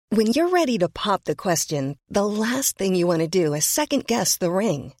When you're ready to pop the question, the last thing you want to do is second-guess the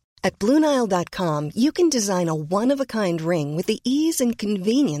ring. At BlueNile.com, you can design a one-of-a-kind ring with the ease and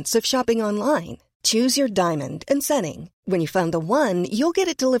convenience of shopping online. Choose your diamond and setting. When you find the one, you'll get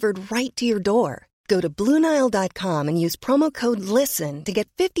it delivered right to your door. Go to BlueNile.com and use promo code LISTEN to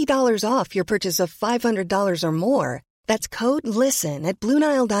get $50 off your purchase of $500 or more. That's code LISTEN at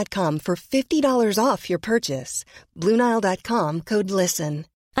BlueNile.com for $50 off your purchase. BlueNile.com, code LISTEN.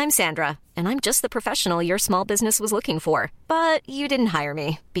 I'm Sandra, and I'm just the professional your small business was looking for. But you didn't hire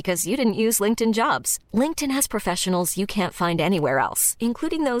me because you didn't use LinkedIn Jobs. LinkedIn has professionals you can't find anywhere else,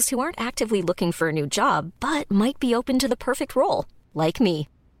 including those who aren't actively looking for a new job, but might be open to the perfect role, like me.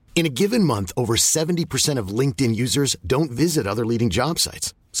 In a given month, over 70% of LinkedIn users don't visit other leading job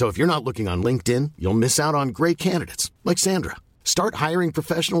sites. So if you're not looking on LinkedIn, you'll miss out on great candidates like Sandra. Start hiring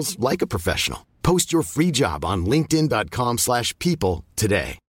professionals like a professional. Post your free job on linkedin.com/people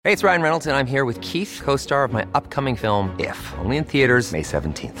today. Hey, it's Ryan Reynolds, and I'm here with Keith, co-star of my upcoming film, If, only in theaters May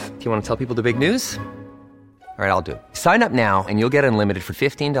 17th. Do you want to tell people the big news? All right, I'll do it. Sign up now and you'll get unlimited for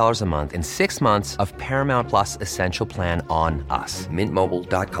 $15 a month and 6 months of Paramount Plus Essential Plan on us.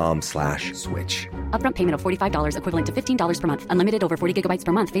 MintMobile.com/switch. Upfront payment of $45 equivalent to $15 per month. Unlimited over 40 gigabytes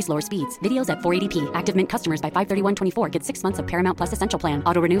per month. Face lower speeds. Videos at 480p. Active Mint customers by 531.24 get 6 months of Paramount Plus Essential Plan.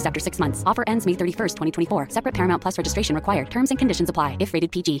 Auto renews after 6 months. Offer ends May 31st, 2024. Separate Paramount Plus registration required. Terms and conditions apply if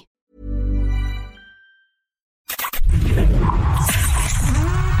rated PG.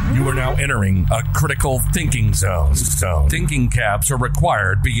 You are now entering a critical thinking zone. Thinking caps are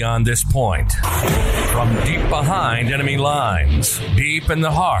required beyond this point. From deep behind enemy lines, deep in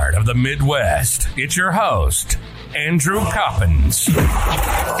the heart of the Midwest, it's your host, Andrew Coppins.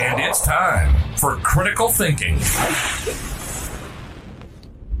 And it's time for Critical Thinking.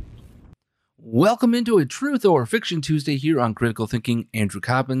 Welcome into a Truth or Fiction Tuesday here on Critical Thinking. Andrew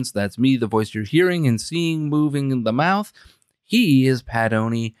Coppins, that's me, the voice you're hearing and seeing moving in the mouth. He is Pat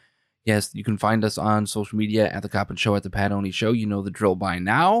Oney. Yes, you can find us on social media at The Coppins Show, at The Pat Oney Show. You know the drill by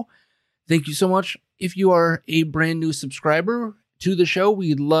now. Thank you so much. If you are a brand new subscriber to the show,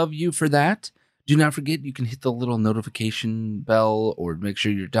 we'd love you for that. Do not forget, you can hit the little notification bell or make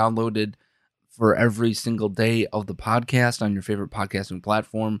sure you're downloaded for every single day of the podcast on your favorite podcasting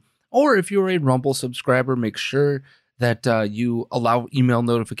platform. Or if you're a Rumble subscriber, make sure that you allow email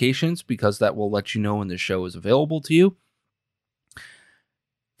notifications because that will let you know when the show is available to you.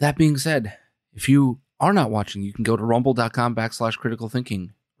 That being said, if you are not watching, you can go to rumble.com/critical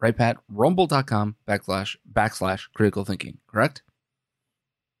thinking. Right, Pat? Rumble.com// critical thinking, correct?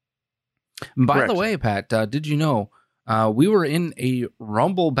 By the way, Pat, did you know we were in a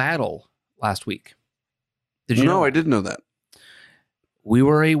Rumble battle last week? Did you know? No, I didn't know that. We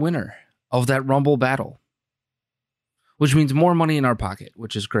were a winner of that Rumble battle, which means more money in our pocket,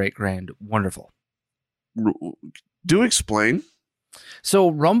 which is great, grand, wonderful. Do explain. So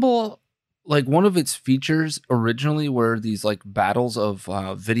Rumble, like one of its features originally were these like battles of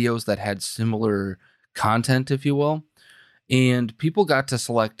videos that had similar content, if you will. And people got to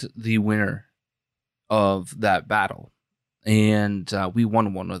select the winner of that battle. And we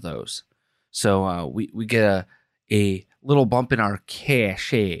won one of those. So we get a little bump in our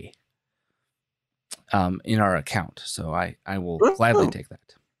cash in our account. So I will gladly take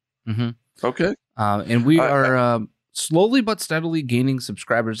that. Mm-hmm. Okay. And we are slowly but steadily gaining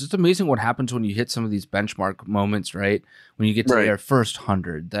subscribers. It's amazing what happens when you hit some of these benchmark moments, right? When you get to their first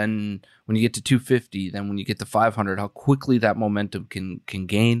 100, then when you get to 250, then when you get to 500, how quickly that momentum can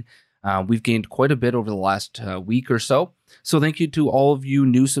gain. We've gained quite a bit over the last week or so. So thank you to all of you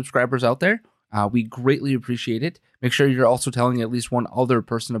new subscribers out there. We greatly appreciate it. Make sure you're also telling at least one other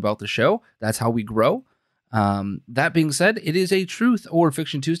person about the show. That's how we grow. That being said, it is a Truth or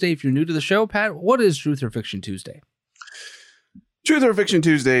Fiction Tuesday. If you're new to the show, Pat, what is Truth or Fiction Tuesday? Truth or Fiction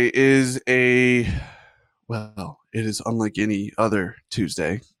Tuesday is it is unlike any other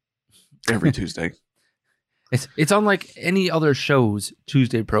Tuesday. Every Tuesday. It's unlike any other show's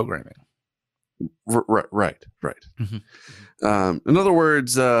Tuesday programming. Right. Mm-hmm. In other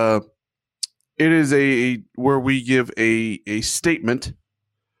words, it is where we give a statement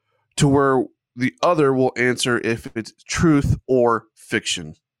to where the other will answer if it's truth or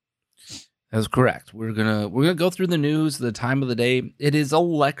fiction. That's correct. We're gonna go through the news, the time of the day. It is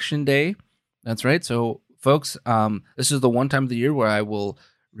election day. That's right. So, folks, this is the one time of the year where I will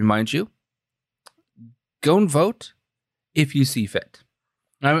remind you: go and vote if you see fit.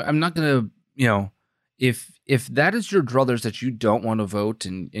 I'm not gonna, if that is your druthers that you don't want to vote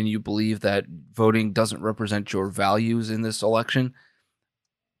and you believe that voting doesn't represent your values in this election,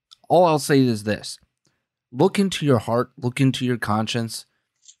 all I'll say is this: look into your heart, look into your conscience.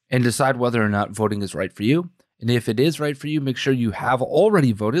 and decide whether or not voting is right for you. And if it is right for you, make sure you have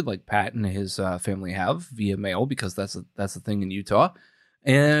already voted, like Pat and his family have, via mail, because that's the thing in Utah.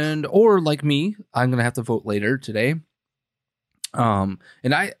 Or like me, I'm gonna have to vote later today. For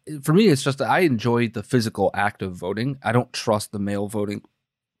me, it's just that I enjoy the physical act of voting. I don't trust the mail voting.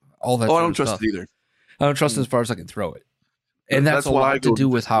 All that. I don't trust it either. I don't trust it as far as I can throw it, and that's a lot to do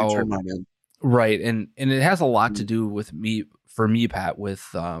with how. Right, and it has a lot to do with for me, Pat, with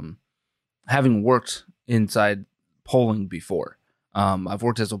having worked inside polling before. I've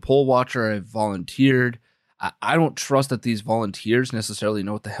worked as a poll watcher. I've volunteered. I don't trust that these volunteers necessarily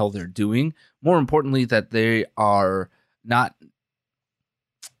know what the hell they're doing. More importantly, that they are not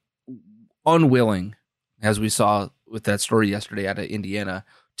unwilling, as we saw with that story yesterday out of Indiana,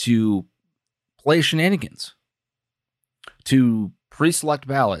 to play shenanigans, to pre-select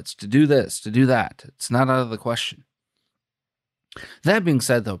ballots, to do this, to do that. It's not out of the question. That being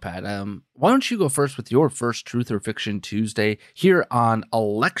said, though, Pat, why don't you go first with your first Truth or Fiction Tuesday here on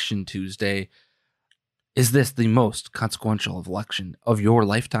Election Tuesday? Is this the most consequential election of your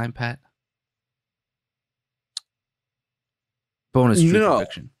lifetime, Pat? Bonus Truth or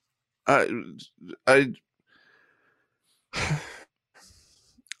Fiction.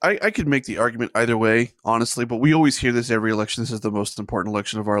 I could make the argument either way, honestly, but we always hear this every election. This is the most important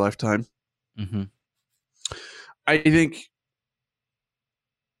election of our lifetime. Mm-hmm. I think,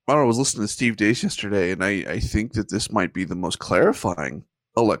 I don't know, I was listening to Steve Deace yesterday, and I think that this might be the most clarifying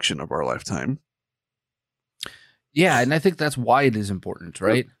election of our lifetime. Yeah, and I think that's why it is important,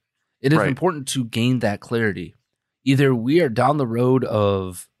 right? It is important to gain that clarity. Either we are down the road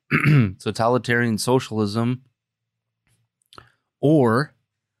of totalitarian socialism, or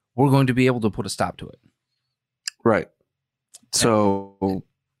we're going to be able to put a stop to it. Right. So,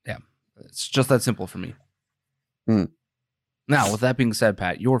 yeah, it's just that simple for me. Hmm. Now, with that being said,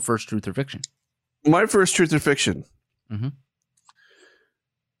 Pat, your first Truth or Fiction? My first Truth or Fiction. Mm-hmm.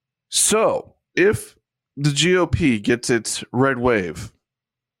 So, if the GOP gets its red wave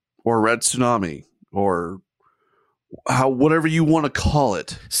or red tsunami or whatever you want to call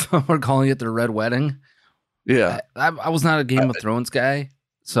it. So we're calling it the Red Wedding. Yeah. I was not a Game of Thrones guy,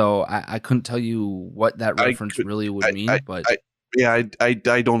 so I couldn't tell you what that reference really would mean. I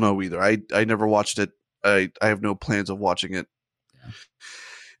don't know either. I never watched it. I have no plans of watching it. Yeah.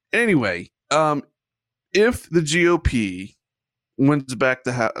 Anyway, if the GOP wins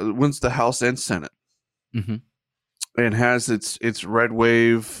the House and Senate, mm-hmm. and has its red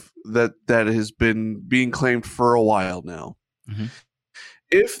wave that has been being claimed for a while now, mm-hmm.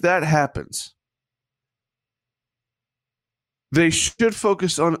 if that happens, they should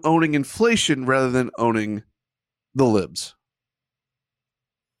focus on owning inflation rather than owning the libs.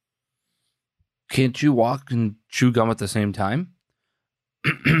 Can't you walk and chew gum at the same time?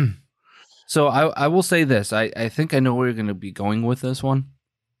 So I will say this. I think I know where you're going to be going with this one.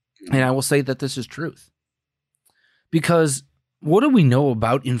 And I will say that this is truth. Because what do we know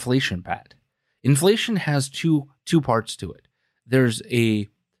about inflation, Pat? Inflation has two parts to it. There's a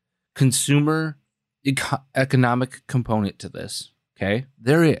consumer economic component to this. Okay?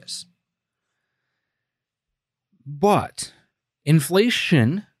 There is. But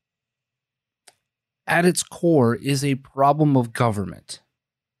inflation at its core is a problem of government.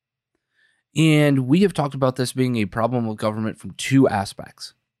 And we have talked about this being a problem of government from two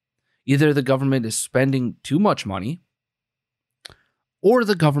aspects. Either the government is spending too much money, or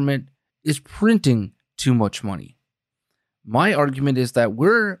the government is printing too much money. My argument is that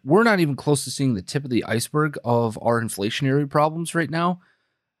we're not even close to seeing the tip of the iceberg of our inflationary problems right now.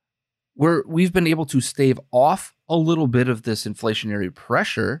 We've been able to stave off a little bit of this inflationary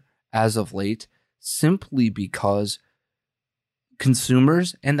pressure as of late, simply because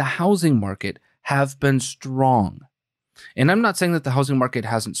consumers and the housing market have been strong. And I'm not saying that the housing market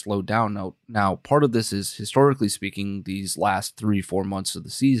hasn't slowed down. Now, part of this is, historically speaking, these last 3-4 months of the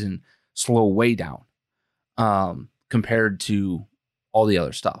season slow way down compared to all the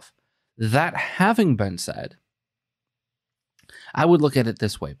other stuff. That having been said, I would look at it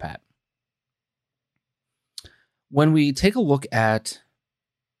this way, Pat. When we take a look at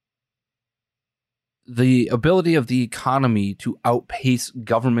the ability of the economy to outpace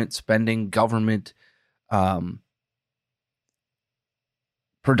government spending, government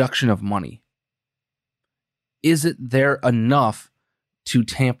production of money, is it there enough to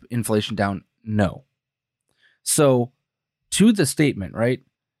tamp inflation down? No. So, to the statement, right,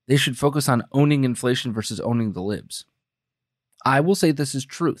 they should focus on owning inflation versus owning the libs. I will say this is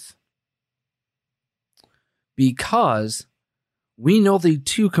truth. Because we know the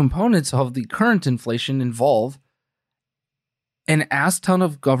two components of the current inflation involve an ass ton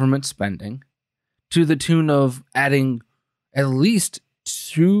of government spending to the tune of adding at least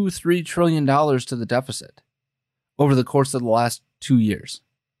 $2-3 trillion to the deficit over the course of the last 2 years.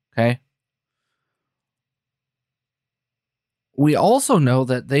 Okay. We also know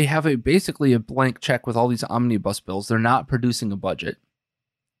that they have basically a blank check with all these omnibus bills. They're not producing a budget.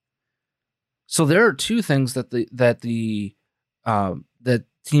 So there are two things that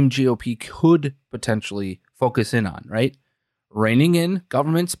Team GOP could potentially focus in on, right? Reining in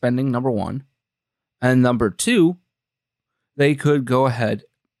government spending, number one. And number two, they could go ahead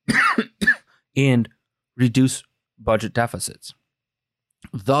and reduce budget deficits,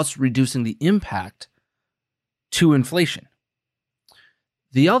 thus reducing the impact to inflation.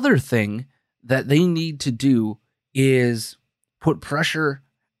 The other thing that they need to do is put pressure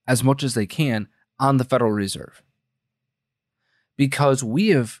as much as they can on the Federal Reserve, because we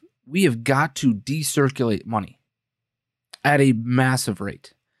have got to decirculate money at a massive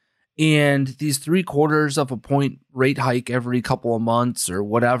rate. And these 3/4 of a point rate hike every couple of months or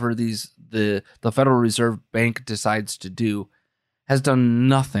whatever the Federal Reserve Bank decides to do has done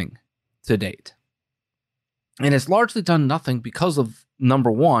nothing to date. And it's largely done nothing because of,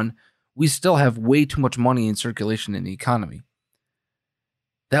 number one, we still have way too much money in circulation in the economy.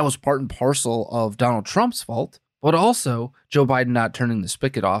 That was part and parcel of Donald Trump's fault, but also Joe Biden not turning the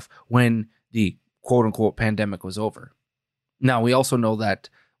spigot off when the quote-unquote pandemic was over. Now, we also know that,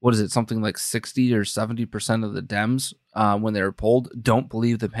 something like 60 or 70% of the Dems, when they were polled, don't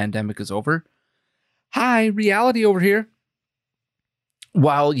believe the pandemic is over. Hi, reality over here.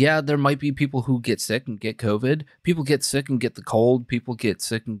 While, yeah, there might be people who get sick and get COVID, people get sick and get the cold, people get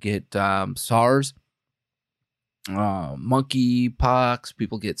sick and get SARS, monkeypox,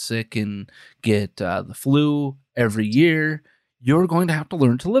 people get sick and get the flu every year. You're going to have to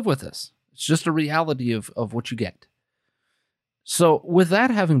learn to live with this. It's just a reality of what you get. So with that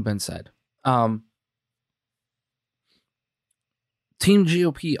having been said, Team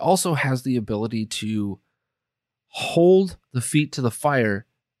GOP also has the ability to hold the feet to the fire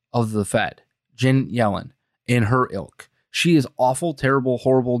of the Fed, Janet Yellen, and her ilk. She is awful, terrible,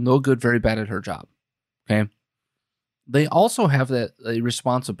 horrible, no good, very bad at her job. Okay. They also have a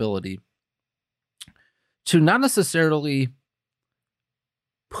responsibility to not necessarily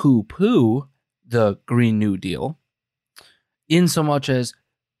poo-poo the Green New Deal, in so much as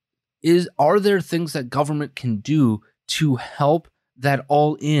are there things that government can do to help that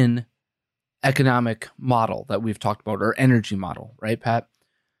all-in economic model that we've talked about, or energy model, right, Pat?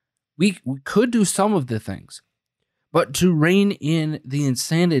 We could do some of the things, but to rein in the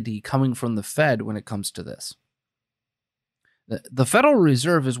insanity coming from the Fed when it comes to this. The Federal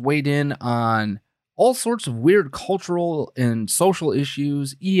Reserve has weighed in on all sorts of weird cultural and social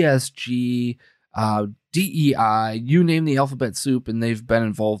issues, ESG, DEI, you name the alphabet soup, and they've been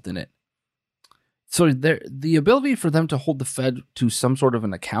involved in it. So the ability for them to hold the Fed to some sort of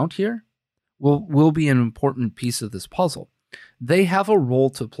an account here will be an important piece of this puzzle. They have a role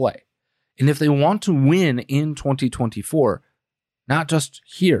to play. And if they want to win in 2024, not just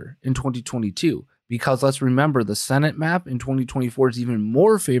here in 2022, because let's remember the Senate map in 2024 is even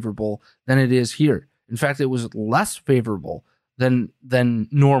more favorable than it is here. In fact, it was less favorable than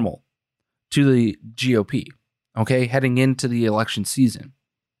normal to the GOP, okay, heading into the election season.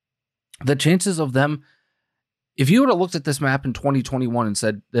 The chances of them, if you would have looked at this map in 2021 and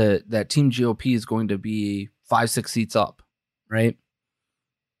said that Team GOP is going to be 5-6 seats up, right?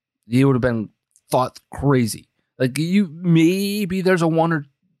 You would have been thought crazy. Like, maybe there's a 1 or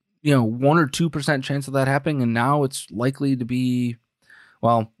 2% chance of that happening, and now it's likely to be,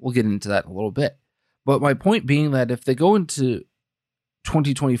 well, we'll get into that in a little bit. But my point being that if they go into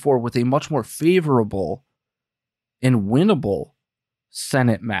 2024 with a much more favorable and winnable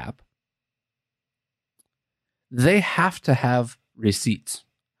Senate map, they have to have receipts.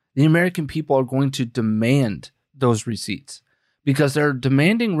 The American people are going to demand those receipts because they're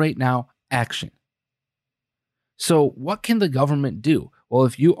demanding right now action. So what can the government do? Well,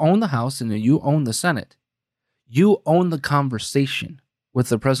 if you own the House and you own the Senate, you own the conversation with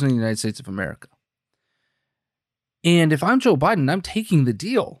the President of the United States of America. And if I'm Joe Biden, I'm taking the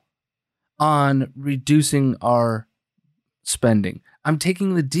deal on reducing our spending. I'm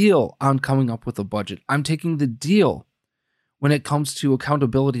taking the deal on coming up with a budget. I'm taking the deal when it comes to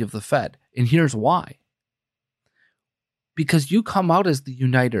accountability of the Fed. And here's why. Because you come out as the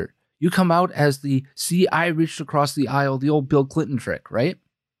uniter. You come out as the, see, I reached across the aisle, the old Bill Clinton trick, right?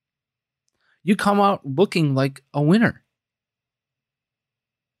 You come out looking like a winner.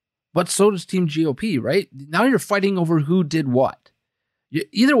 But so does Team GOP, right? Now you're fighting over who did what.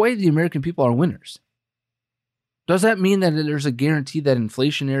 Either way, the American people are winners. Does that mean that there's a guarantee that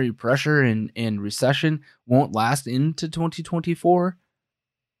inflationary pressure and recession won't last into 2024?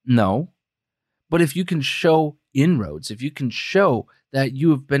 No. But if you can show inroads, if you can show that you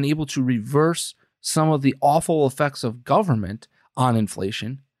have been able to reverse some of the awful effects of government on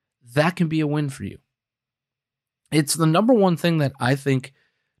inflation, that can be a win for you. It's the number one thing that I think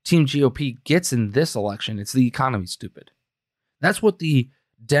Team GOP gets in this election. It's the economy, stupid. That's what the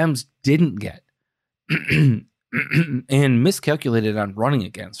Dems didn't get and miscalculated on running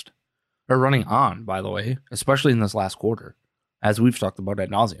on, by the way, especially in this last quarter, as we've talked about ad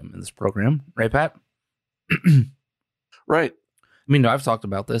nauseum in this program. Right, Pat? Right. I mean, I've talked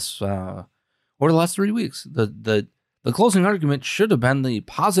about this over the last 3 weeks. The closing argument should have been the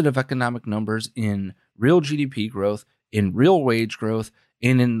positive economic numbers in real GDP growth, in real wage growth,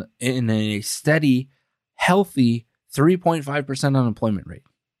 and in a steady, healthy 3.5% unemployment rate.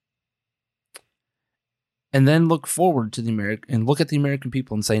 And then look forward to look at the American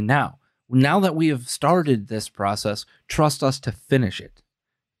people and say, now that we have started this process, trust us to finish it.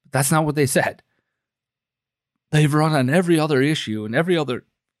 But that's not what they said. They've run on every other issue and every other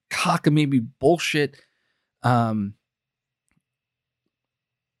cockamamie bullshit thing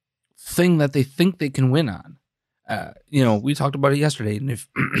that they think they can win on. We talked about it yesterday. And if,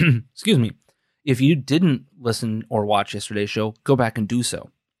 excuse me, if you didn't listen or watch yesterday's show, go back and do so.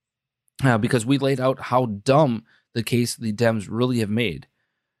 Because we laid out how dumb the case the Dems really have made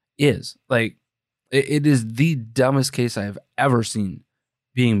is. Like, it is the dumbest case I have ever seen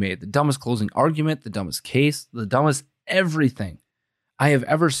being made. The dumbest closing argument, the dumbest case, the dumbest everything I have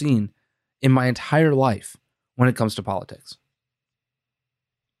ever seen in my entire life when it comes to politics.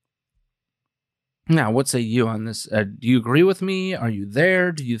 Now, what say you on this? Do you agree with me? Are you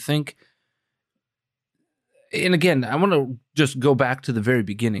there? Do you think... And again, I want to just go back to the very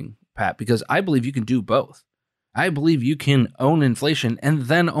beginning, Pat, because I believe you can do both. I believe you can own inflation and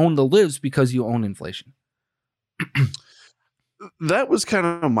then own the libs because you own inflation. That was kind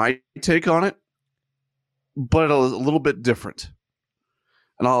of my take on it, but a little bit different.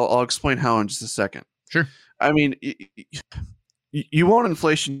 And I'll explain how in just a second. Sure. I mean, you own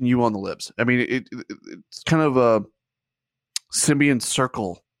inflation, you own the libs. I mean, it's kind of a symbiont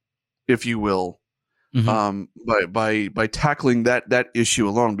circle, if you will, by tackling that issue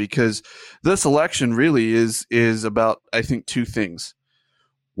alone, because this election really is about, I think, two things.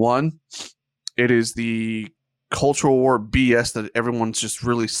 One, it is the cultural war BS that everyone's just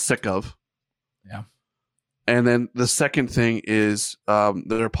really sick of. Yeah. And then the second thing is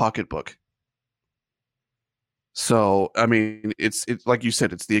their pocketbook. So, I mean, it's like you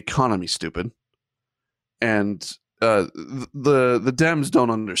said, it's the economy, stupid. And the Dems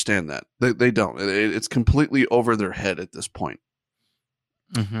don't understand that. They don't. It's completely over their head at this point.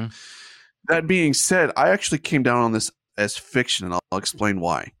 Mm-hmm. That being said, I actually came down on this as fiction, and I'll explain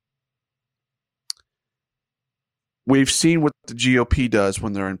why. We've seen what the GOP does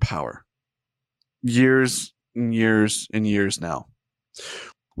when they're in power. Years and years and years now.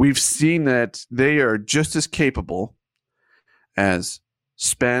 We've seen that they are just as capable as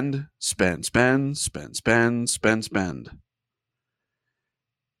spend.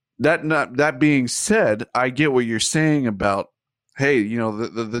 That being said, I get what you're saying about, hey,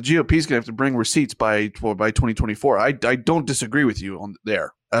 the GOP is going to have to bring receipts by 2024. I don't disagree with you on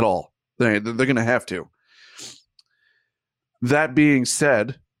there at all. They're going to have to. That being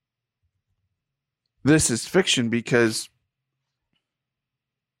said, this is fiction because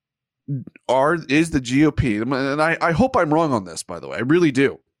is the GOP, and I hope I'm wrong on this, by the way. I really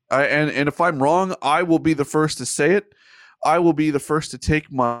do. And if I'm wrong, I will be the first to say it. I will be the first to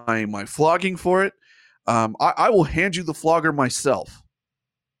take my flogging for it. I will hand you the flogger myself.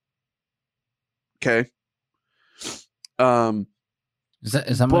 Okay. Is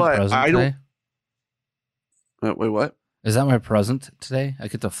that my present today? Wait, what? Is that my present today? I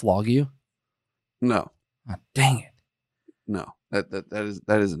get to flog you? No. Oh, dang it. No.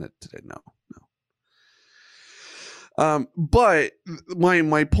 That isn't it today. No. But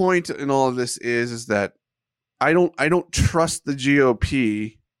my point in all of this is that I don't trust the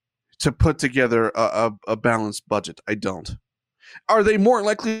GOP to put together a balanced budget. I don't. Are they more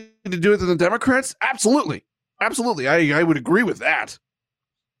likely to do it than the Democrats? Absolutely. I would agree with that.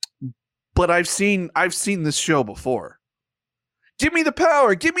 But I've seen this show before. Give me the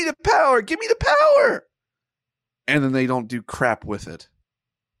power. Give me the power. Give me the power. And then they don't do crap with it.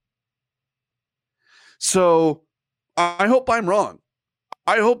 So I hope I'm wrong.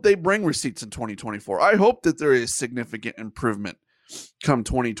 I hope they bring receipts in 2024. I hope that there is significant improvement come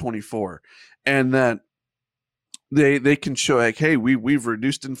 2024, and that they can show, like, hey, we've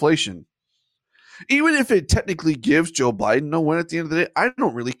reduced inflation. Even if it technically gives Joe Biden a win at the end of the day, I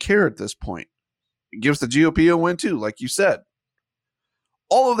don't really care at this point. It gives the GOP a win too, like you said.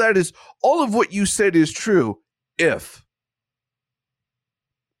 All of what you said is true if.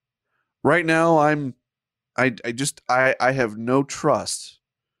 Right now I have no trust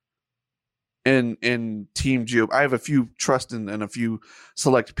in Team GOP. I have a few trust in and a few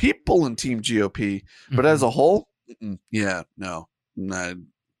select people in Team GOP, but as a whole, no,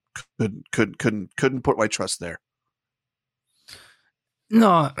 couldn't put my trust there.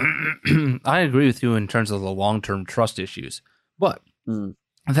 No, I agree with you in terms of the long-term trust issues, but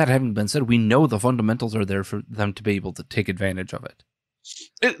that having been said, we know the fundamentals are there for them to be able to take advantage of it.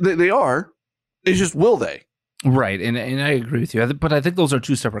 They are. It's just, will they? Right, and I agree with you, but I think those are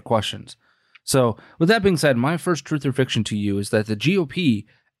two separate questions. So, with that being said, my first truth or fiction to you is that the GOP,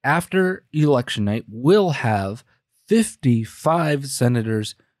 after election night, will have 55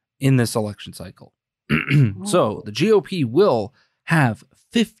 senators in this election cycle. So, the GOP will have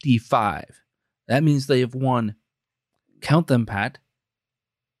 55. That means they have won, count them, Pat,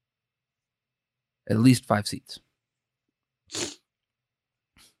 at least 5 seats.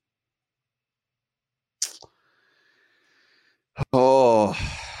 Oh,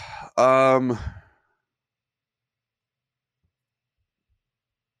 I'm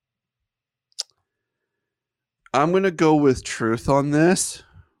going to go with truth on this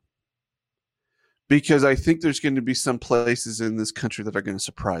because I think there's going to be some places in this country that are going to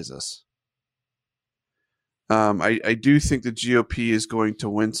surprise us. I do think the GOP is going to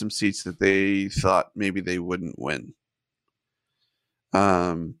win some seats that they thought maybe they wouldn't win.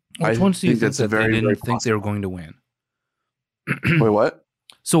 Which ones do you think that they didn't think they were going to win? Wait, what?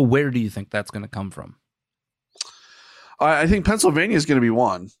 So where do you think that's going to come from? I think Pennsylvania is going to be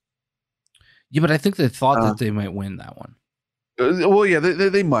one. Yeah, but I think they thought that they might win that one. Well, yeah,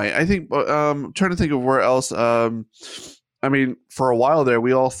 they might. I think. I'm trying to think of where else. I mean, for a while there,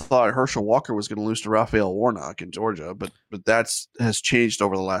 we all thought Herschel Walker was going to lose to Raphael Warnock in Georgia, but has changed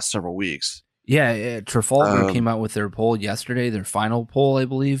over the last several weeks. Yeah, Trafalgar came out with their poll yesterday, their final poll, I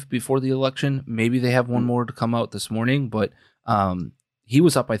believe, before the election. Maybe they have one more to come out this morning, but he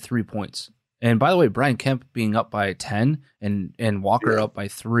was up by 3 points. And by the way, Brian Kemp being up by 10 and Walker up by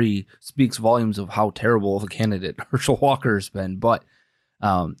 3 speaks volumes of how terrible of a candidate Herschel Walker has been. But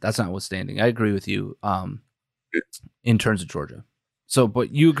that's notwithstanding. I agree with you in terms of Georgia. So,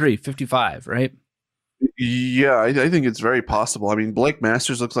 but you agree, 55, right? Yeah, I think it's very possible. I mean, Blake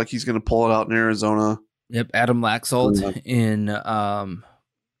Masters looks like he's going to pull it out in Arizona. Yep, Adam Laxalt in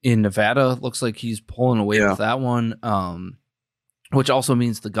Nevada looks like he's pulling away with that one. Which also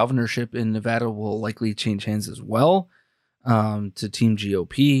means the governorship in Nevada will likely change hands as well to Team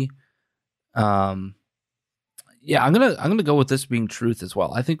GOP. Yeah, I'm gonna go with this being truth as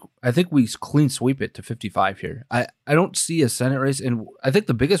well. I think we clean sweep it to 55 here. I don't see a Senate race, and I think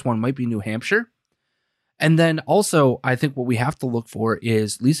the biggest one might be New Hampshire. And then also, I think what we have to look for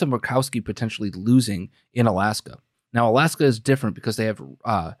is Lisa Murkowski potentially losing in Alaska. Now, Alaska is different because they have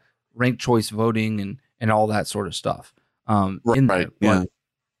ranked choice voting and all that sort of stuff. In there. But,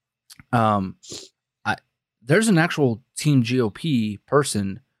 there's an actual Team GOP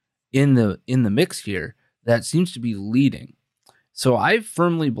person in the mix here that seems to be leading. So I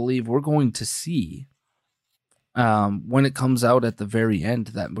firmly believe we're going to see when it comes out at the very end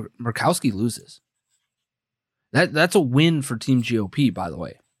that Murkowski loses. That's a win for Team GOP, by the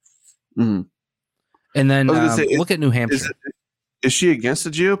way. Mm-hmm. And then look at New Hampshire. Is she against the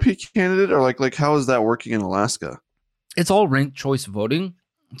GOP candidate, or like how is that working in Alaska? It's all ranked choice voting.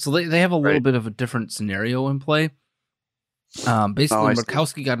 So they have a little bit of a different scenario in play. Basically,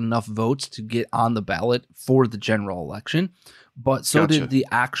 Murkowski got enough votes to get on the ballot for the general election, but so did the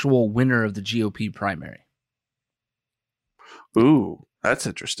actual winner of the GOP primary. Ooh, that's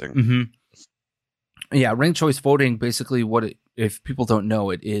interesting. Mm-hmm. Yeah, ranked choice voting, basically if people don't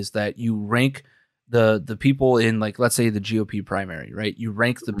know it, is that you rank the people in, like, let's say the GOP primary, right? You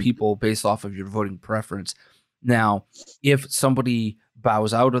rank the people based off of your voting preference. Now, if somebody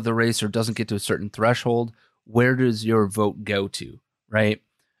bows out of the race or doesn't get to a certain threshold, where does your vote go to, right?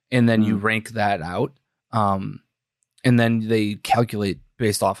 And then you rank that out, and then they calculate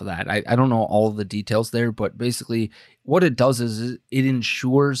based off of that. I don't know all of the details there, but basically what it does is it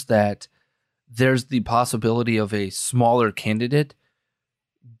ensures that there's the possibility of a smaller candidate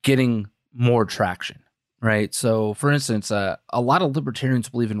getting more traction, right? So, for instance, a lot of libertarians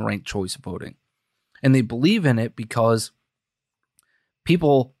believe in ranked choice voting. And they believe in it because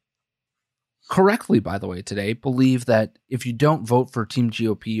people correctly, by the way, today believe that if you don't vote for Team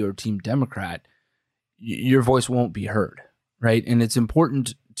GOP or Team Democrat, your voice won't be heard, right? And it's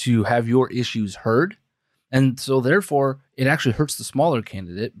important to have your issues heard. And so therefore it actually hurts the smaller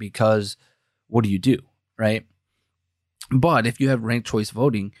candidate because what do? Right? But if you have ranked choice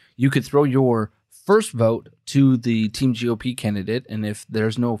voting, you could throw your first vote to the Team GOP candidate. And if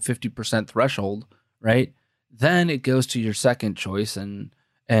there's no 50% threshold, right, then it goes to your second choice. And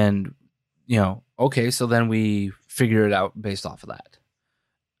okay, so then we figure it out based off of that.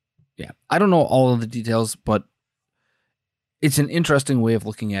 Yeah. I don't know all of the details, but it's an interesting way of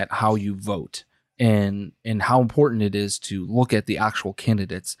looking at how you vote and how important it is to look at the actual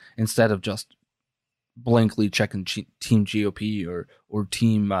candidates instead of just blankly checking Team GOP or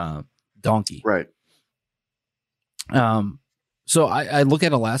Team Donkey. Right. So I look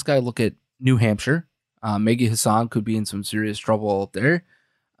at Alaska. I look at New Hampshire. Maggie Hassan could be in some serious trouble out there,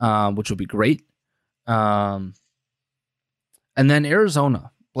 which would be great. And then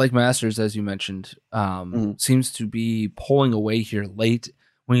Arizona. Blake Masters, as you mentioned, seems to be pulling away here late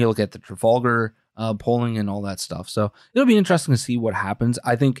when you look at the Trafalgar polling and all that stuff. So it'll be interesting to see what happens.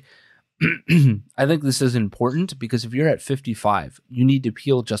 I think this is important because if you're at 55, you need to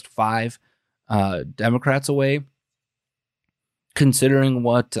peel just 5 Democrats away. Considering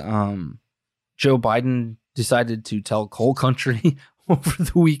what Joe Biden decided to tell coal country over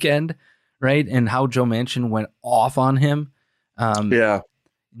the weekend, right? And how Joe Manchin went off on him. Yeah.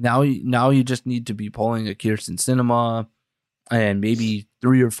 Now you just need to be polling a Kyrsten Sinema and maybe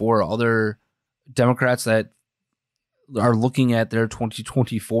 3 or 4 other Democrats that are looking at their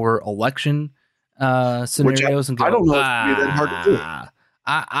 2024 election scenarios and go, I don't know if it would be that hard to do.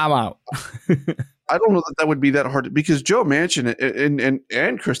 I'm out. I don't know that would be that hard because Joe Manchin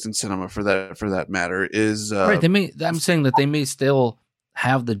and Kyrsten Sinema for that matter is right. I'm saying that they may still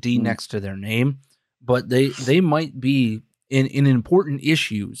have the D next to their name, but they might be in important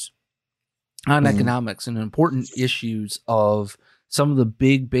issues on economics and important issues of some of the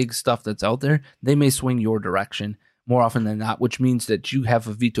big stuff that's out there. They may swing your direction more often than not, which means that you have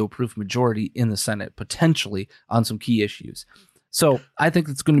a veto-proof majority in the Senate potentially on some key issues. So I think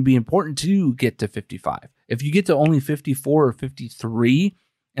it's going to be important to get to 55. If you get to only 54 or 53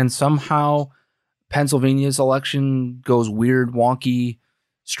 and somehow Pennsylvania's election goes weird, wonky,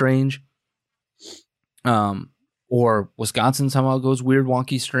 strange, or Wisconsin somehow goes weird,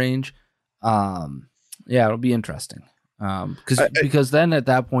 wonky, strange, it'll be interesting. Because then at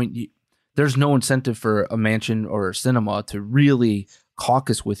that point, there's no incentive for a Manchin or a Sinema to really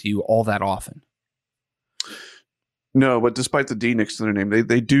caucus with you all that often. No, but despite the D next to their name,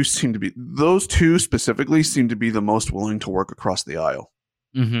 they do seem to be, those two specifically seem to be the most willing to work across the aisle.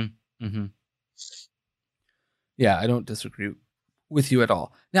 Mm-hmm. Mm-hmm. Yeah, I don't disagree with you at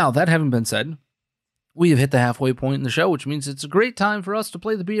all. Now, that having been said, we have hit the halfway point in the show, which means it's a great time for us to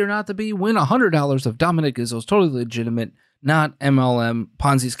play the Be or Not the Be, win $100 of Dominic Izzo's totally legitimate, not MLM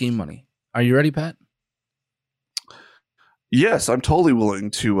Ponzi scheme money. Are you ready, Pat? Yes, I'm totally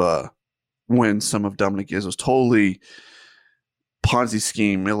willing to win some of Dominic Izzo's totally Ponzi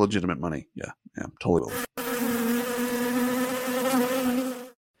scheme, illegitimate money. Yeah, I'm totally willing.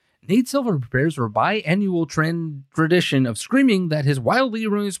 Nate Silver prepares for biannual tradition of screaming that his wildly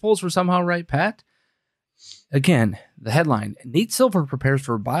erroneous polls were somehow right, Pat. Again, the headline, Nate Silver prepares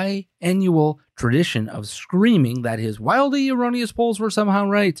for biannual tradition of screaming that his wildly erroneous polls were somehow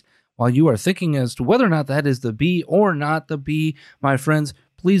right. While you are thinking as to whether or not that is the B or not the B, my friends,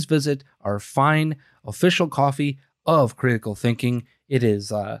 please visit our fine official coffee of Critical Thinking. It is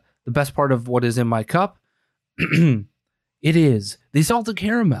the best part of what is in my cup. It is the salted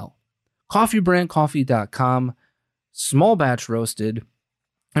caramel. Coffeebrandcoffee.com. Small batch roasted.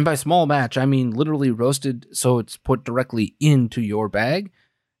 And by small batch, I mean literally roasted so it's put directly into your bag.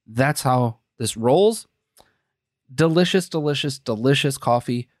 That's how this rolls. Delicious, delicious, delicious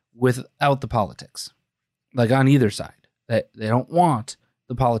coffee without the politics. Like on either side. They don't want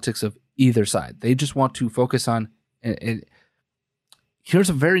the politics of either side. They just want to focus on it. Here's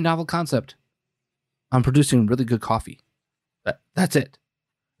a very novel concept on producing really good coffee. That's it.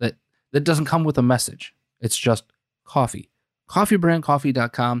 That doesn't come with a message. It's just coffee.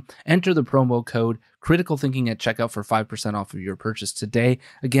 Coffeebrandcoffee.com. Enter the promo code Critical Thinking at checkout for 5% off of your purchase today.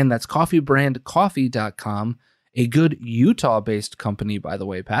 Again, that's coffeebrandcoffee.com. A good Utah-based company, by the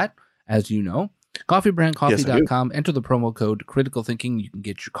way, Pat, as you know. Coffeebrandcoffee.com. Yes, enter the promo code Critical Thinking. You can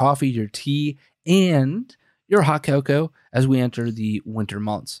get your coffee, your tea, and your hot cocoa as we enter the winter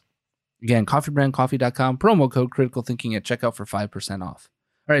months. Again, coffeebrandcoffee.com. Promo code Critical Thinking at checkout for 5% off.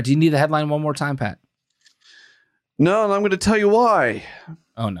 All right, do you need the headline one more time, Pat? No, and I'm going to tell you why.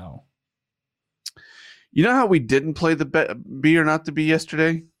 Oh, no. You know how we didn't play the Be or Not to Be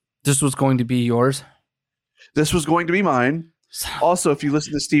yesterday? This was going to be yours? This was going to be mine. Also, if you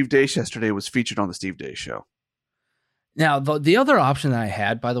listen to Steve Deace yesterday, it was featured on the Steve Deace Show. Now, the other option that I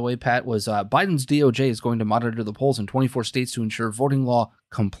had, by the way, Pat, was Biden's DOJ is going to monitor the polls in 24 states to ensure voting law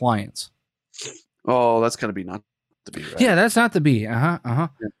compliance. Oh, that's going to be not the B, right? Yeah, that's not the B. Yeah.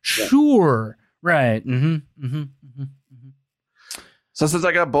 Sure. Right. So since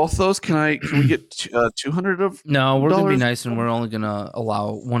I got both those, can we get 200 of? No, we're going to be nice, and we're only going to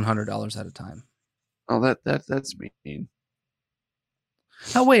allow $100 at a time. Oh, that's mean.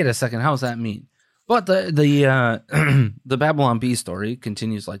 Now, wait a second. How does that mean? But the Babylon Bee story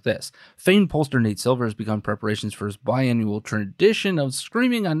continues like this. Famed pollster Nate Silver has begun preparations for his biannual tradition of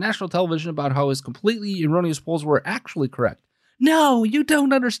screaming on national television about how his completely erroneous polls were actually correct. No, you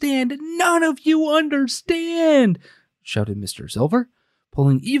don't understand. None of you understand, shouted Mr. Silver,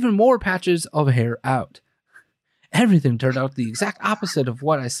 pulling even more patches of hair out. Everything turned out the exact opposite of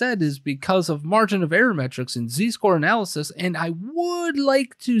what I said is because of margin of error metrics and Z-score analysis, and I would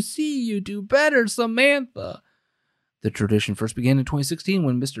like to see you do better, Samantha. The tradition first began in 2016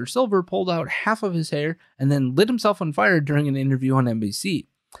 when Mr. Silver pulled out half of his hair and then lit himself on fire during an interview on NBC.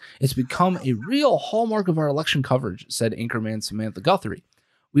 It's become a real hallmark of our election coverage, said anchorman Samantha Guthrie.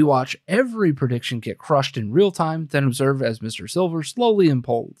 We watch every prediction get crushed in real time, then observe as Mr. Silver slowly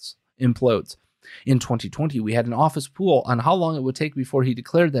implodes. In 2020, we had an office pool on how long it would take before he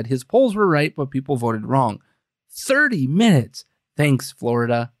declared that his polls were right, but people voted wrong. 30 minutes. Thanks,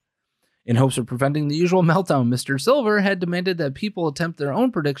 Florida. In hopes of preventing the usual meltdown, Mr. Silver had demanded that people attempt their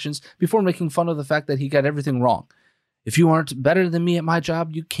own predictions before making fun of the fact that he got everything wrong. If you aren't better than me at my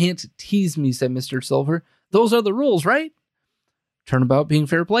job, you can't tease me, said Mr. Silver. Those are the rules, right? Turnabout being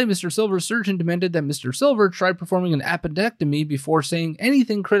fair play, Mr. Silver's surgeon demanded that Mr. Silver try performing an appendectomy before saying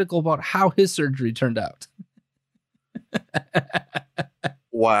anything critical about how his surgery turned out.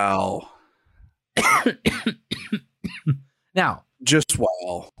 Wow. Now, just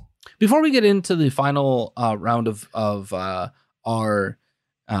wow. Before we get into the final round of our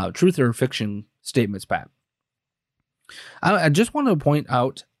truth or fiction statements, Pat, I just want to point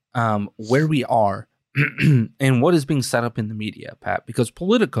out where we are and what is being set up in the media, Pat, because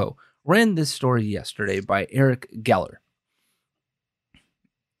Politico ran this story yesterday by Eric Geller.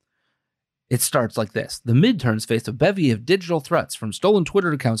 It starts like this. The midterms face a bevy of digital threats, from stolen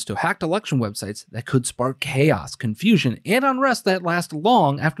Twitter accounts to hacked election websites that could spark chaos, confusion, and unrest that last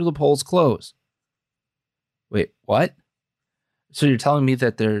long after the polls close. Wait, what? So you're telling me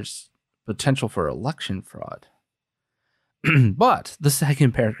that there's potential for election fraud? But the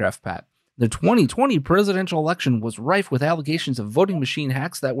second paragraph, Pat. The 2020 presidential election was rife with allegations of voting machine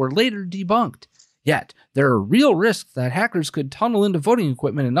hacks that were later debunked. Yet, there are real risks that hackers could tunnel into voting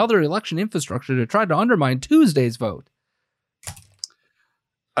equipment and other election infrastructure to try to undermine Tuesday's vote.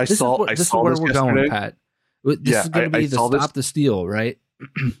 This is where we're going, Pat. This is going to be the stop the steal, right?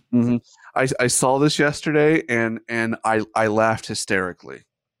 Mm-hmm. I saw this yesterday and I laughed hysterically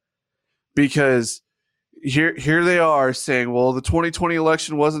because here they are saying, well, the 2020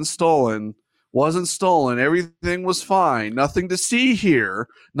 election wasn't stolen. Everything was fine. Nothing to see here.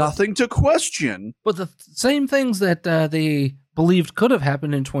 Nothing to question. But the same things that they believed could have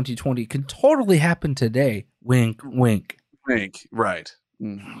happened in 2020 can totally happen today. Wink, wink. Wink, right.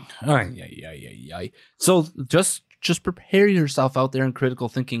 So just prepare yourself out there in critical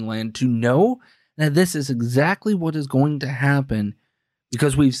thinking land to know that this is exactly what is going to happen,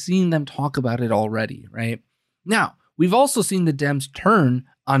 because we've seen them talk about it already, right? Now, we've also seen the Dems turn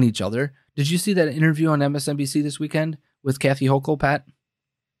on each other. Did you see that interview on MSNBC this weekend with Kathy Hochul, Pat?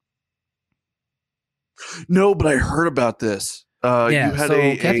 No, but I heard about this.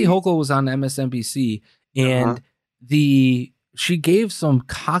 Kathy Hochul was on MSNBC, and she gave some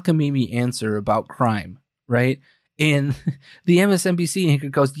cockamamie answer about crime, right? And the MSNBC anchor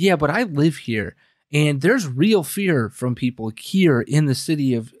goes, yeah, but I live here, and there's real fear from people here in the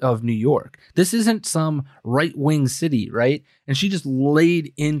city of New York. This isn't some right-wing city, right? And she just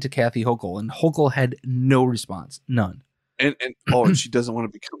laid into Kathy Hochul, and Hochul had no response, none. And she doesn't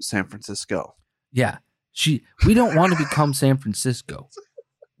want to become San Francisco. Yeah, we don't want to become San Francisco.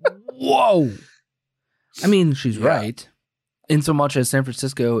 Whoa! I mean, she's right, in so much as San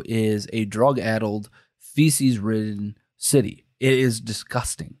Francisco is a drug-addled, feces-ridden city. It is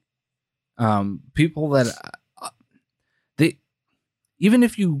disgusting. People that even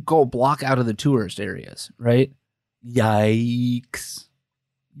if you go a block out of the tourist areas, right? Yikes.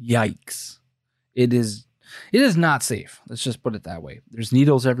 It is not safe. Let's just put it that way. There's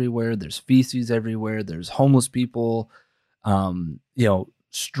needles everywhere. There's feces everywhere. There's homeless people,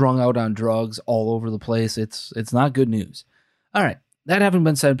 strung out on drugs all over the place. It's not good news. All right. That having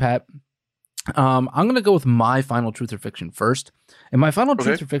been said, Pat, I'm going to go with my final truth or fiction first. And my final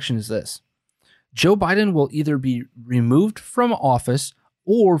truth or fiction is this. Joe Biden will either be removed from office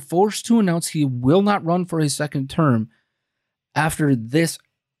or forced to announce he will not run for a second term after this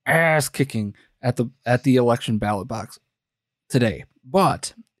ass kicking at the election ballot box today.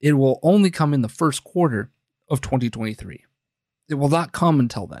 But it will only come in the first quarter of 2023. It will not come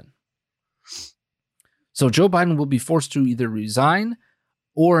until then. So Joe Biden will be forced to either resign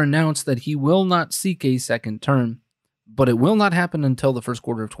or announce that he will not seek a second term, but it will not happen until the first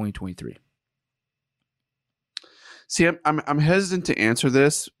quarter of 2023. See, I'm hesitant to answer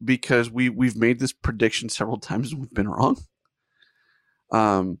this because we've made this prediction several times and we've been wrong.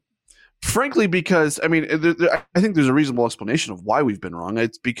 Frankly, because I mean, I think there's a reasonable explanation of why we've been wrong.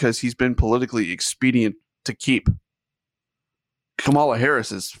 It's because he's been politically expedient to keep. Kamala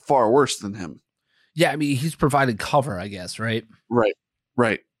Harris is far worse than him. Yeah, I mean, he's provided cover, I guess, right?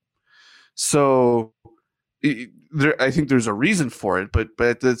 Right. So I think there's a reason for it, but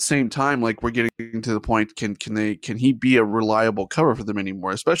at the same time, like we're getting to the point, can he be a reliable cover for them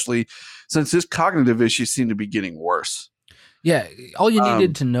anymore? Especially since his cognitive issues seem to be getting worse. Yeah, all you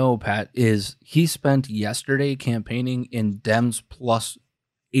needed to know, Pat, is he spent yesterday campaigning in Dems plus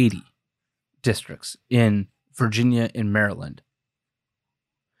 80 districts in Virginia and Maryland.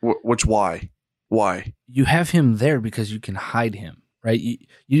 Why? You have him there because you can hide him, right?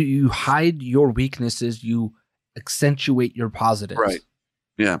 You hide your weaknesses, you accentuate your positives. Right.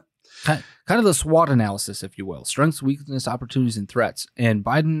 Yeah. Kind of the SWOT analysis, if you will. Strengths, weakness, opportunities, and threats. And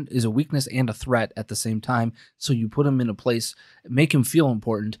Biden is a weakness and a threat at the same time. So you put him in a place, make him feel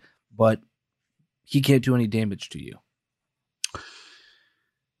important, but he can't do any damage to you.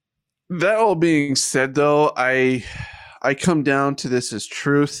 That all being said, though, I come down to this as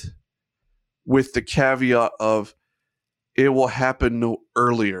truth with the caveat of it will happen no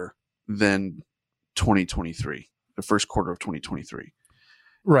earlier than 2023, the first quarter of 2023.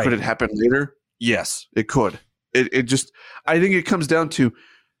 Right. Could it happen later? Yes, it could. It just, I think it comes down to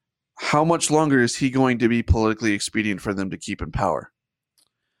how much longer is he going to be politically expedient for them to keep in power?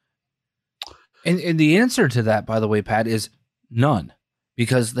 And the answer to that, by the way, Pat, is none,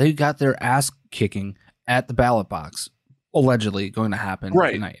 because they got their ass kicking at the ballot box, allegedly going to happen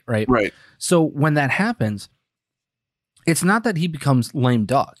tonight, right? Right. So when that happens, it's not that he becomes lame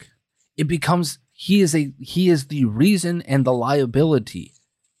duck. It becomes he is the reason and the liability,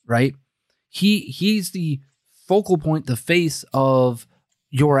 right? He's the focal point, the face of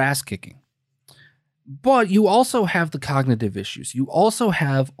your ass kicking. But you also have the cognitive issues. You also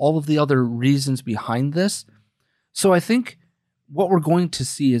have all of the other reasons behind this. So I think what we're going to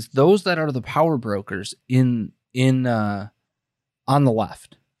see is those that are the power brokers on the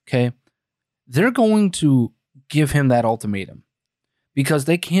left, okay? They're going to give him that ultimatum because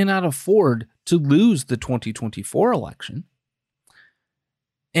they cannot afford to lose the 2024 election.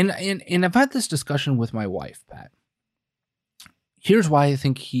 And I've had this discussion with my wife, Pat. Here's why I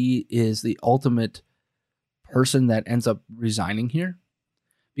think he is the ultimate person that ends up resigning here.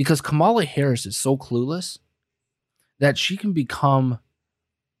 Because Kamala Harris is so clueless that she can become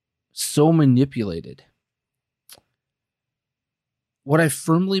so manipulated. What I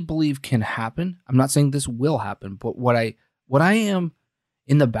firmly believe can happen, I'm not saying this will happen, but what I am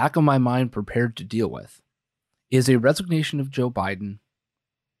in the back of my mind prepared to deal with is a resignation of Joe Biden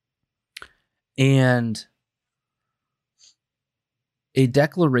and a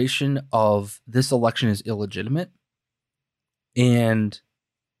declaration of this election is illegitimate, and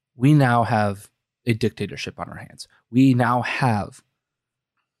we now have a dictatorship on our hands. We now have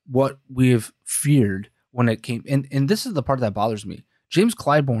what we've feared when it came, and this is the part that bothers me. James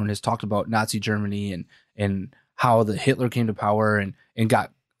Clyburn has talked about Nazi Germany and how the Hitler came to power and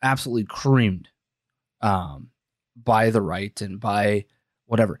got absolutely creamed by the right and by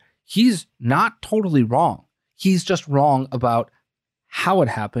whatever. He's not totally wrong. He's just wrong about how it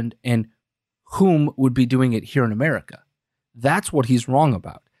happened and whom would be doing it here in America. That's what he's wrong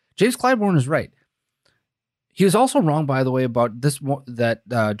about. James Clyburn is right. He was also wrong, by the way, about this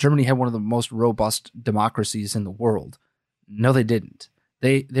that Germany had one of the most robust democracies in the world. No, they didn't.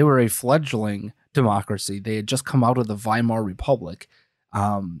 They were a fledgling democracy. They had just come out of the Weimar Republic.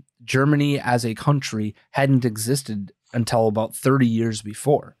 Germany as a country hadn't existed until about 30 years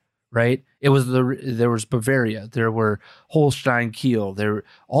before, right? There was Bavaria, there were Holstein Kiel,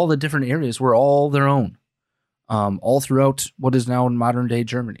 all the different areas were all their own, all throughout what is now in modern day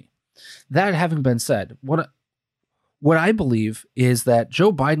Germany. That having been said, what I believe is that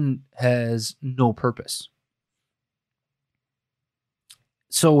Joe Biden has no purpose.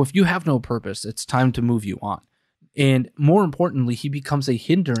 So if you have no purpose, it's time to move you on. And more importantly, he becomes a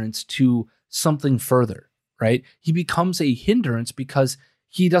hindrance to something further, right? He becomes a hindrance because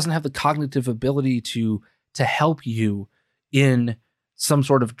he doesn't have the cognitive ability to help you in some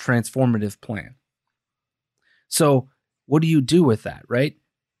sort of transformative plan. So what do you do with that, right?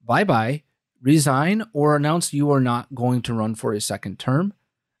 Bye-bye, resign, or announce you are not going to run for a second term.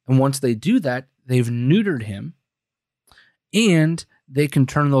 And once they do that, they've neutered him, and they can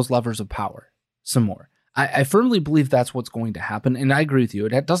turn those levers of power some more. I firmly believe that's what's going to happen, and I agree with you.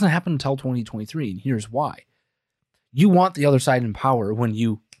 It doesn't happen until 2023, and here's why. You want the other side in power when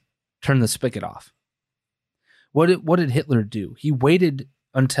you turn the spigot off. What did Hitler do? He waited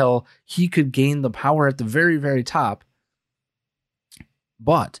until he could gain the power at the very, very top,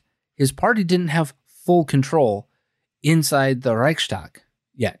 but his party didn't have full control inside the Reichstag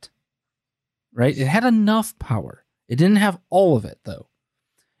yet, right? It had enough power. It didn't have all of it, though.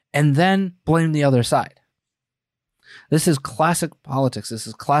 And then blame the other side. This is classic politics. This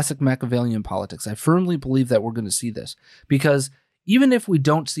is classic Machiavellian politics. I firmly believe that we're going to see this, because even if we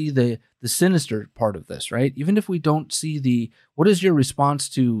don't see the sinister part of this, right? Even if we don't see what is your response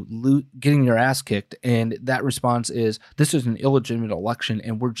to getting your ass kicked, and that response is, this is an illegitimate election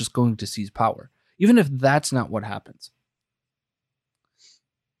and we're just going to seize power. Even if that's not what happens,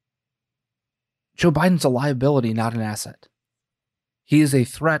 Joe Biden's a liability, not an asset. He is a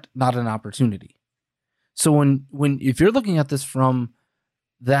threat, not an opportunity. So if you're looking at this from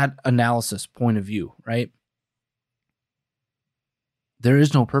that analysis point of view, right? There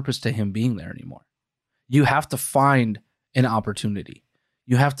is no purpose to him being there anymore. You have to find an opportunity.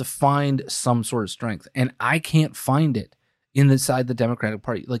 You have to find some sort of strength. And I can't find it inside the Democratic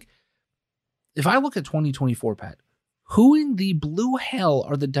Party. Like, if I look at 2024, Pat, who in the blue hell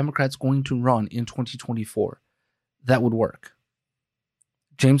are the Democrats going to run in 2024 that would work?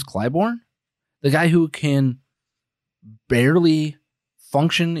 James Clyburn? The guy who can barely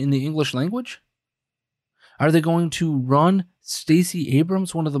function in the English language? Are they going to run Stacey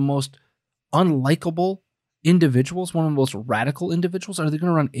Abrams, one of the most unlikable individuals, one of the most radical individuals? Are they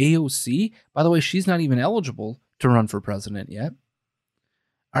going to run AOC? By the way, she's not even eligible to run for president yet.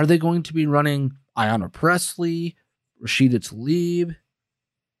 Are they going to be running Ayanna Pressley, Rashida Tlaib?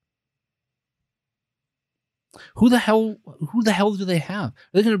 Who the hell do they have? Are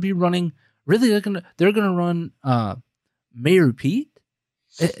they going to be running? Really, they're going to run Mayor Pete?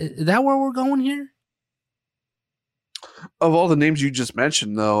 Is that where we're going here? Of all the names you just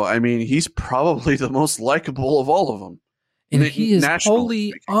mentioned, though, I mean, he's probably the most likable of all of them. And he is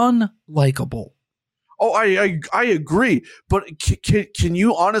wholly unlikable. Oh, I agree. But can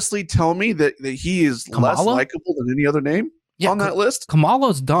you honestly tell me that he is Kamala? less likable than any other name on that list?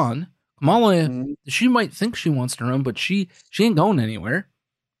 Kamala's done. Kamala, she might think she wants to run, but she ain't going anywhere.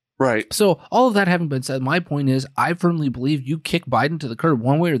 Right. So all of that having been said, my point is, I firmly believe you kick Biden to the curb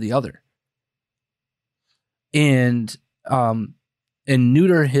one way or the other, and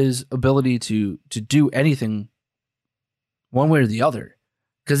neuter his ability to do anything one way or the other,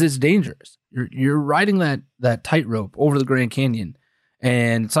 because it's dangerous. You're riding that tightrope over the Grand Canyon,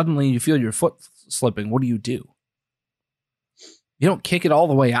 and suddenly you feel your foot slipping. What do? You don't kick it all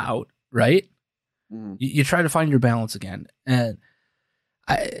the way out, right? You try to find your balance again. And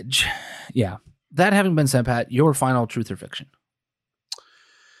that having been said, Pat, your final truth or fiction?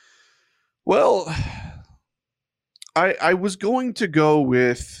 Well, I was going to go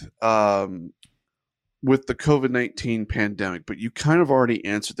with the COVID-19 pandemic, but you kind of already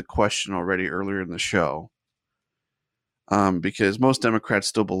answered the question already earlier in the show. Because most Democrats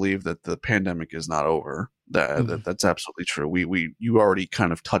still believe that the pandemic is not over. That's absolutely true. You already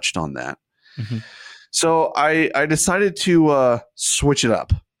kind of touched on that. Mm-hmm. So I decided to switch it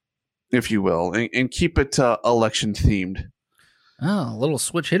up, if you will, and keep it election themed. Oh, a little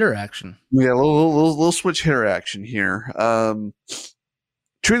switch hitter action. Yeah, a little switch hitter action here.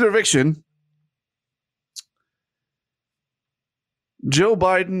 Truth or fiction? Joe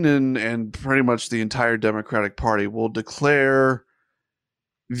Biden and pretty much the entire Democratic Party will declare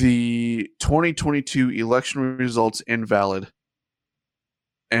the 2022 election results invalid,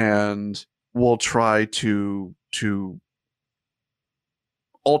 and will try to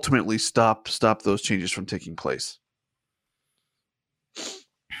ultimately stop those changes from taking place.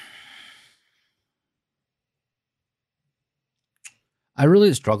 I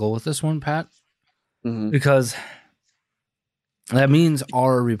really struggle with this one, Pat, because that means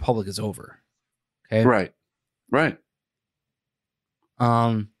our republic is over. Okay. Right.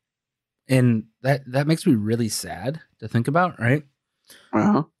 And that makes me really sad to think about, right?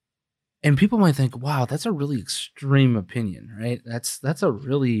 Uh-huh. And people might think, wow, that's a really extreme opinion, right? That's a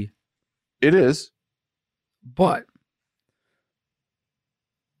really... It is. But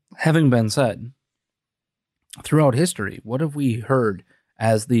Having been said, throughout history, what have we heard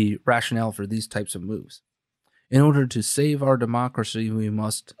as the rationale for these types of moves? In order to save our democracy, we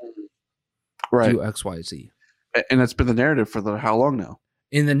must do X, Y, Z. And that's been the narrative for how long now?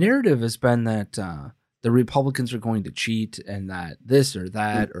 And the narrative has been that the Republicans are going to cheat and that this or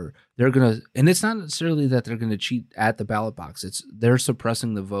that, or they're going to, and it's not necessarily that they're going to cheat at the ballot box. It's they're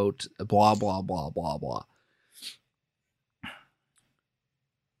suppressing the vote, blah, blah, blah, blah, blah.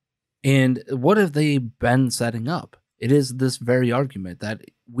 And what have they been setting up? It is this very argument that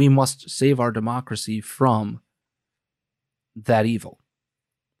we must save our democracy from that evil.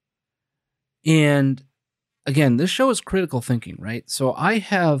 And again, this show is critical thinking, right? So I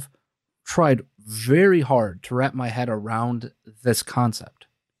have tried very hard to wrap my head around this concept,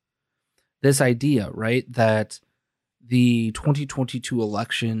 this idea, right? That the 2022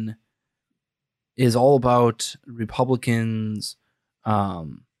 election is all about Republicans'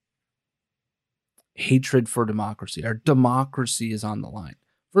 hatred for democracy. Our democracy is on the line.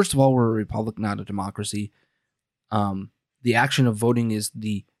 First of all, we're a republic, not a democracy. The action of voting is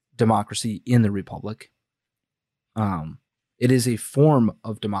the democracy in the republic. It is a form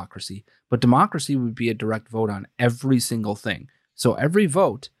of democracy, but democracy would be a direct vote on every single thing. So every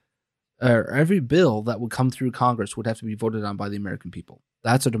vote or every bill that would come through Congress would have to be voted on by the American people.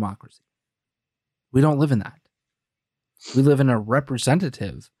 That's a democracy. We don't live in that. We live in a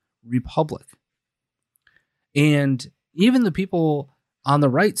representative republic. And even the people on the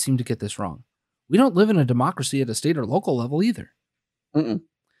right seem to get this wrong. We don't live in a democracy at a state or local level either. Mm-mm.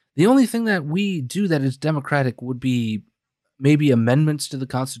 The only thing that we do that is democratic would be maybe amendments to the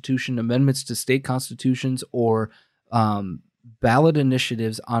Constitution, amendments to state constitutions, or ballot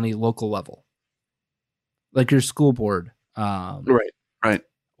initiatives on a local level, like your school board. Right.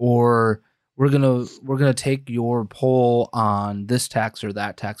 Or we're gonna take your poll on this tax or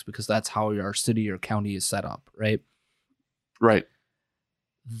that tax because that's how our city or county is set up, right? Right.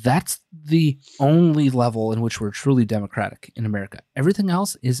 That's the only level in which we're truly democratic in America. Everything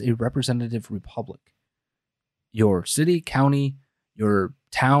else is a representative republic. Your city, county, your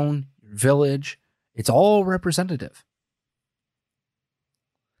town, your village, it's all representative.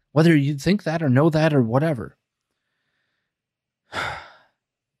 Whether you think that or know that or whatever.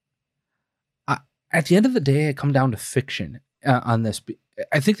 At the end of the day, I come down to fiction on this.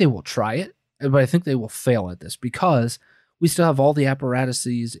 I think they will try it, but I think they will fail at this because we still have all the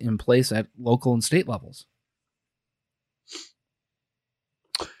apparatuses in place at local and state levels.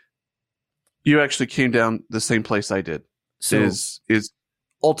 You actually came down the same place I did. So is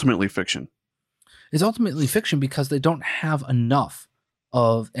ultimately fiction. It's ultimately fiction because they don't have enough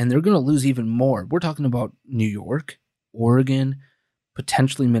of, and they're going to lose even more. We're talking about New York, Oregon,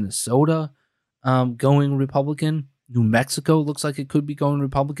 potentially Minnesota going Republican. New Mexico looks like it could be going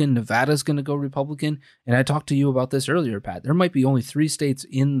Republican. Nevada's going to go Republican. And I talked to you about this earlier, Pat. There might be only 3 states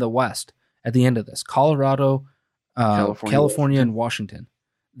in the West at the end of this: Colorado, California, and Washington,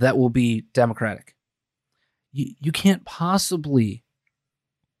 that will be Democratic. You can't possibly.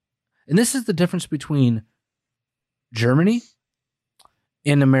 And this is the difference between Germany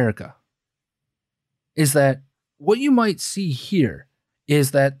and America, is that what you might see here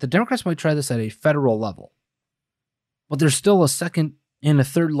is that the Democrats might try this at a federal level, but there's still a second and a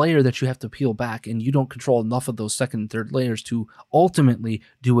third layer that you have to peel back, and you don't control enough of those second and third layers to ultimately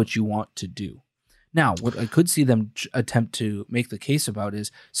do what you want to do. Now, what I could see them attempt to make the case about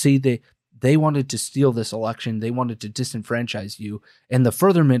is, see, they wanted to steal this election. They wanted to disenfranchise you. And the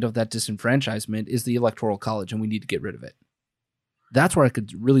furtherment of that disenfranchisement is the Electoral College, and we need to get rid of it. That's where I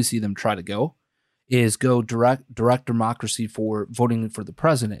could really see them try to go, is go direct democracy for voting for the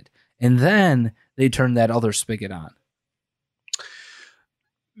president. And then they turn that other spigot on.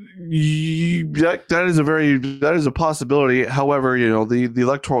 That is a possibility. However, the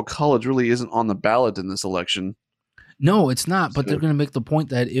Electoral College really isn't on the ballot in this election. No, it's not. But they're going to make the point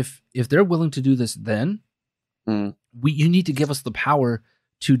that if they're willing to do this, then you need to give us the power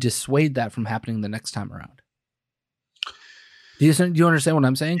to dissuade that from happening the next time around. Do you understand what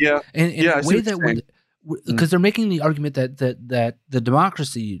I'm saying? Yeah. And a way that would, because they're making the argument that the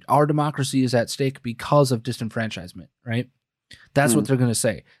democracy, our democracy, is at stake because of disenfranchisement, right? That's what they're going to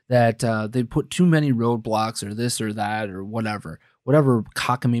say, that they put too many roadblocks or this or that or whatever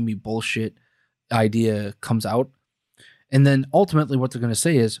cockamamie bullshit idea comes out. And then ultimately what they're going to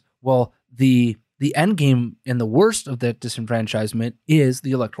say is, well, the end game and the worst of that disenfranchisement is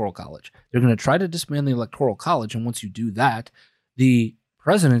the Electoral College. They're going to try to disband the Electoral College. And once you do that, the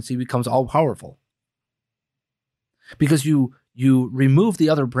presidency becomes all powerful. Because you remove the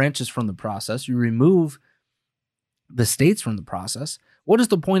other branches from the process, you remove the states from the process. What is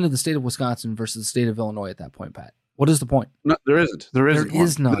the point of the state of Wisconsin versus the state of Illinois at that point, Pat? What is the point? No, there isn't. There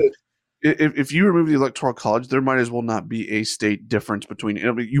is none. If you remove the Electoral College, there might as well not be a state difference between.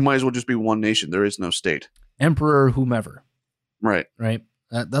 You might as well just be one nation. There is no state. Emperor, whomever. Right.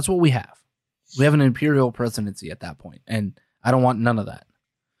 That's what we have. We have an imperial presidency at that point, and I don't want none of that.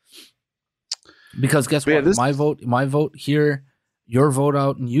 Because guess what? My vote here, your vote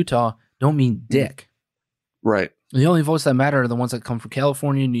out in Utah don't mean dick. Right. The only votes that matter are the ones that come from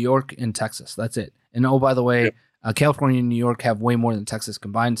California, New York, and Texas. That's it. And oh, by the way, California and New York have way more than Texas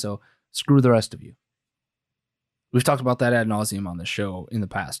combined, so screw the rest of you. We've talked about that ad nauseum on the show in the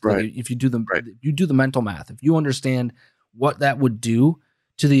past. Right. Like if you do the mental math, if you understand what that would do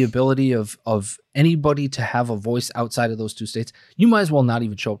to the ability of anybody to have a voice outside of those two states, you might as well not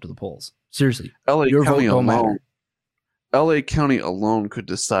even show up to the polls. Seriously, your vote don't matter. LA County alone could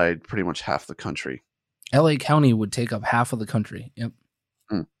decide pretty much half the country. LA County would take up half of the country. Yep.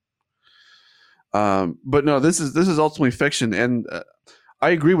 But no, this is ultimately fiction, and I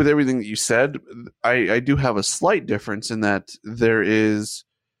agree with everything that you said. I do have a slight difference in that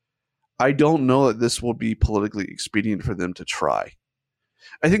I don't know that this will be politically expedient for them to try.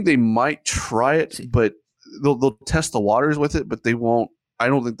 I think they might try it, but they'll test the waters with it, but they won't. I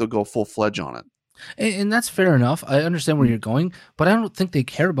don't think they'll go full-fledged on it. And that's fair enough. I understand where you're going, but I don't think they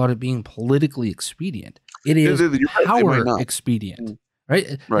care about it being politically expedient. It is power expedient, right?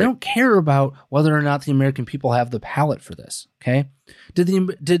 They don't care about whether or not the American people have the palate for this. Okay, did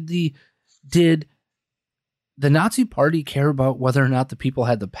the Nazi Party care about whether or not the people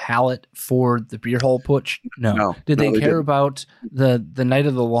had the palate for the beer hole putsch? No. Did they care about the Night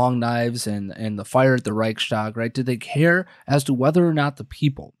of the Long Knives and the fire at the Reichstag, right? Did they care as to whether or not the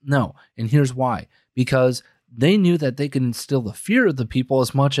people? No. And here's why. Because they knew that they could instill the fear of the people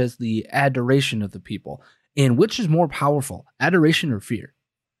as much as the adoration of the people. And which is more powerful, adoration or fear?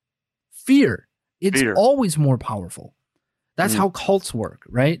 Fear. It's always more powerful. That's how cults work,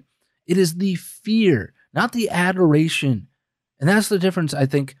 right? It is the fear, not the adoration. And that's the difference, I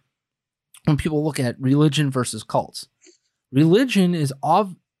think, when people look at religion versus cults. Religion is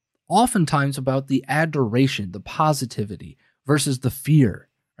oftentimes about the adoration, the positivity, versus the fear,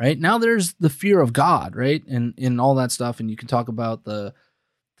 right? Now there's the fear of God, right? And all that stuff. And you can talk about the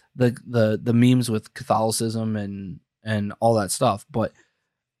memes with Catholicism and all that stuff. But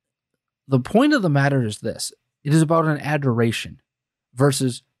the point of the matter is this. It is about an adoration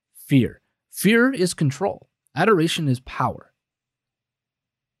versus fear. Fear is control. Adoration is power.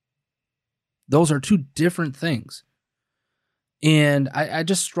 Those are two different things. And I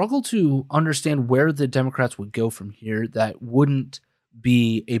just struggle to understand where the Democrats would go from here that wouldn't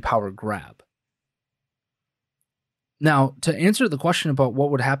be a power grab. Now, to answer the question about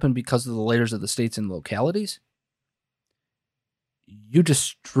what would happen because of the layers of the states and localities, you just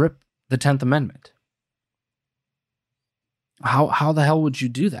strip the 10th Amendment. How the hell would you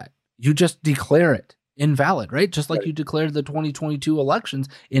do that? You just declare it invalid, right? Just like you declared the 2022 elections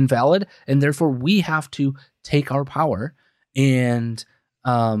invalid, and therefore we have to take our power and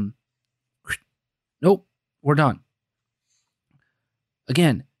nope, we're done.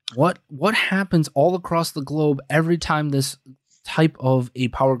 Again, what happens all across the globe every time this type of a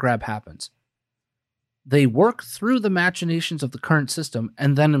power grab happens? They work through the machinations of the current system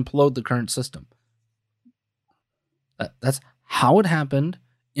and then implode the current system. That's how it happened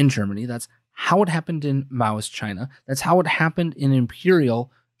in Germany. That's how it happened in Maoist China. That's how it happened in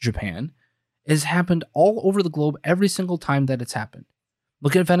Imperial Japan. It's happened all over the globe every single time that it's happened.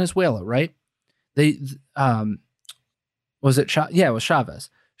 Look at Venezuela, right? It was Chavez.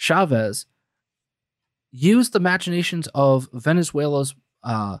 Chavez used the machinations of Venezuela's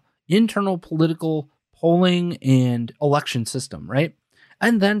internal political polling and election system, right?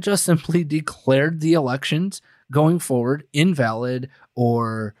 And then just simply declared the elections going forward invalid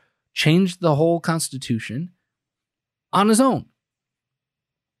or changed the whole constitution on his own.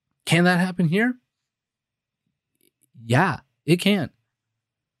 Can that happen here? Yeah, it can.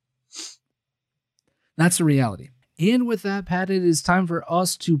 That's the reality. And with that, Pat, it is time for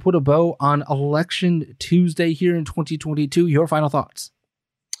us to put a bow on Election Tuesday here in 2022. Your final thoughts.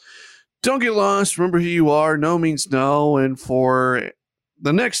 Don't get lost. Remember who you are. No means no. And for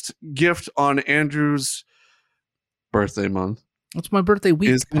the next gift on Andrew's birthday month. What's my birthday week?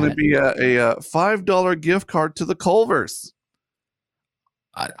 Is going to be a $5 gift card to the Culver's.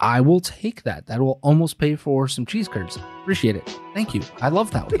 I will take that. That will almost pay for some cheese curds. Appreciate it. Thank you. I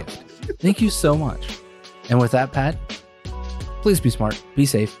love that gift. Thank you so much. And with that, Pat, please be smart, be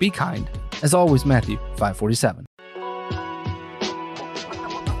safe, be kind. As always, Matthew 547.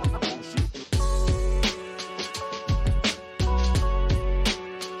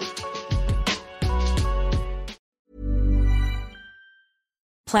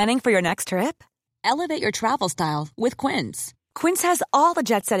 Planning for your next trip? Elevate your travel style with Quince. Quince has all the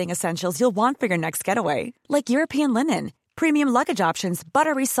jet-setting essentials you'll want for your next getaway, like European linen, premium luggage options,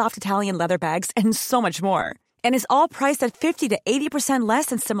 buttery soft Italian leather bags, and so much more. And is all priced at 50 to 80% less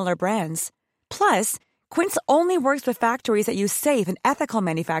than similar brands. Plus, Quince only works with factories that use safe and ethical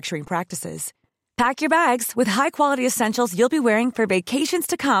manufacturing practices. Pack your bags with high-quality essentials you'll be wearing for vacations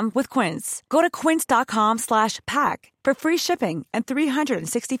to come with Quince. Go to quince.com/pack for free shipping and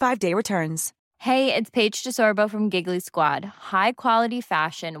 365-day returns. Hey, it's Paige DeSorbo from Giggly Squad. High quality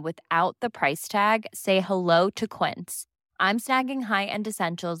fashion without the price tag. Say hello to Quince. I'm snagging high-end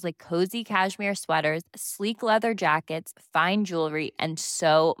essentials like cozy cashmere sweaters, sleek leather jackets, fine jewelry, and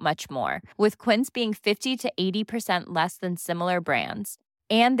so much more. With Quince being 50 to 80% less than similar brands.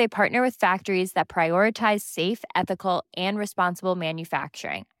 And they partner with factories that prioritize safe, ethical, and responsible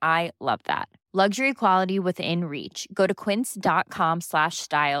manufacturing. I love that. Luxury quality within reach. Go to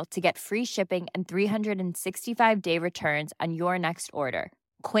quince.com/style to get free shipping and 365-day returns on your next order.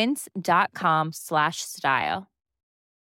 Quince.com/style.